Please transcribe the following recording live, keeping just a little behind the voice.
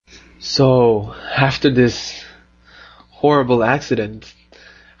So, after this horrible accident,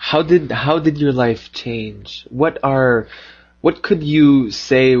 how did your life change? What could you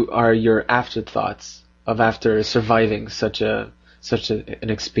say are your afterthoughts of after surviving an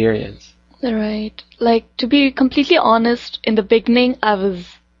experience? Right. Like, to be completely honest, in the beginning, I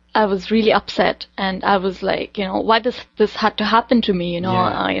was really upset, and I was like, why this had to happen to me,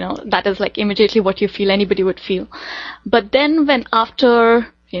 Yeah. that is like immediately what you feel, anybody would feel. But then when after,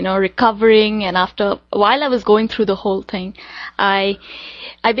 recovering, and after, while I was going through the whole thing, I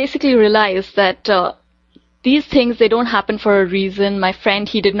I basically realized that these things, they don't happen for a reason. My friend,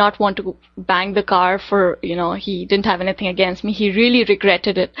 he did not want to bang the car for, he didn't have anything against me. He really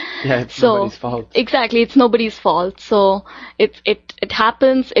regretted it. Yeah, it's So nobody's fault. exactly, it's nobody's fault. So it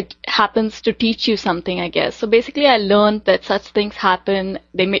happens. It happens to teach you something, I guess. So basically, I learned that such things happen.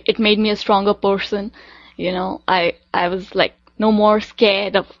 It made me a stronger person. I was like no more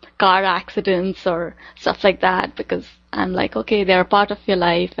scared of car accidents or stuff like that, because I'm like, okay, they're a part of your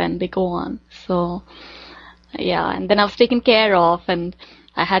life and they go on. So yeah, and then I was taken care of, and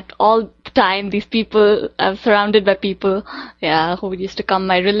I had all the time these people. I was surrounded by people, yeah, who used to come,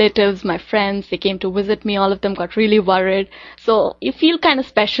 my relatives, my friends. They came to visit me. All of them got really worried. So you feel kind of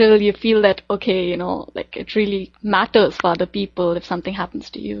special. You feel that, okay, like it really matters for other people if something happens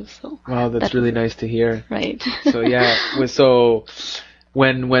to you. So Wow, that's that was really nice to hear. right. So yeah, so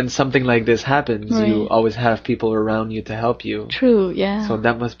when something like this happens, you Right. always have people around you to help you. True, yeah. So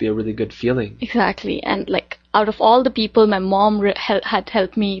that must be a really good feeling. Exactly. And like out of all the people, my mom had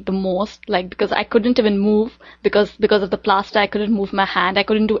helped me the most, like, because I couldn't even move because of the plaster. I couldn't move my hand. I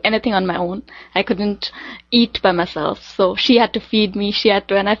couldn't do anything on my own. I couldn't eat by myself. So she had to feed me.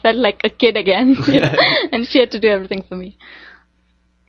 And I felt like a kid again. And she had to do everything for me.